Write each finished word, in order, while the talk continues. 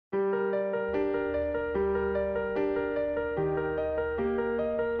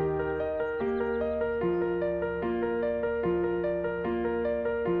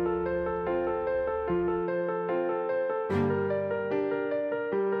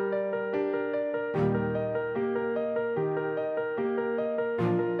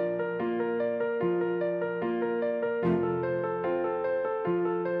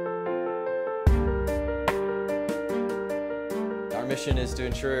mission is to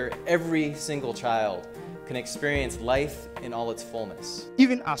ensure every single child can experience life in all its fullness.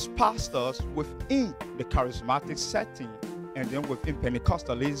 Even as pastors within the charismatic setting and then within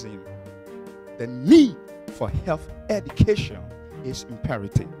Pentecostalism, the need for health education is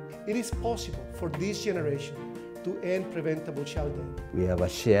imperative. It is possible for this generation to end preventable child death. We have a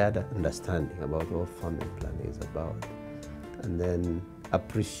shared understanding about what family planning is about, and then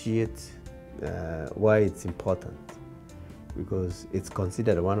appreciate why it's important, because it's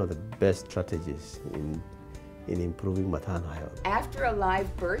considered one of the best strategies in improving maternal health. After a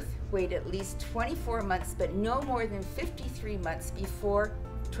live birth, wait at least 24 months, but no more than 53 months before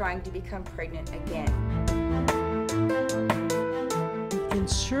trying to become pregnant again. In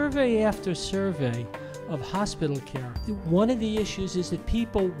survey after survey of hospital care, one of the issues is that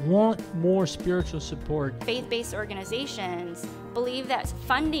people want more spiritual support. Faith-based organizations believe that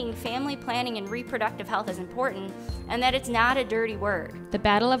funding family planning and reproductive health is important, and that it's not a dirty word. The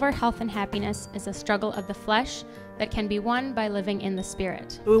battle of our health and happiness is a struggle of the flesh that can be won by living in the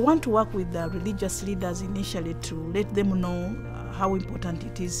Spirit. We want to work with the religious leaders initially to let them know how important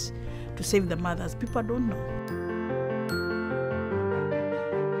it is to save the mothers. People don't know.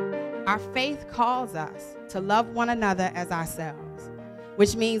 Our faith calls us to love one another as ourselves,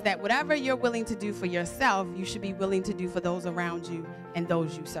 which means that whatever you're willing to do for yourself, you should be willing to do for those around you and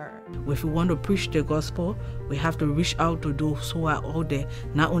those you serve. If we want to preach the gospel, we have to reach out to those who are out there,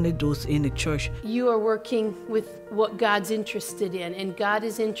 not only those in the church. You are working with what God's interested in, and God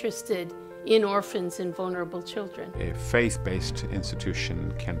is interested in orphans and vulnerable children. A faith-based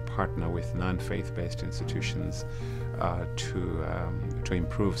institution can partner with non-faith-based institutions to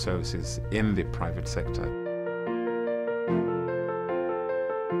improve services in the private sector.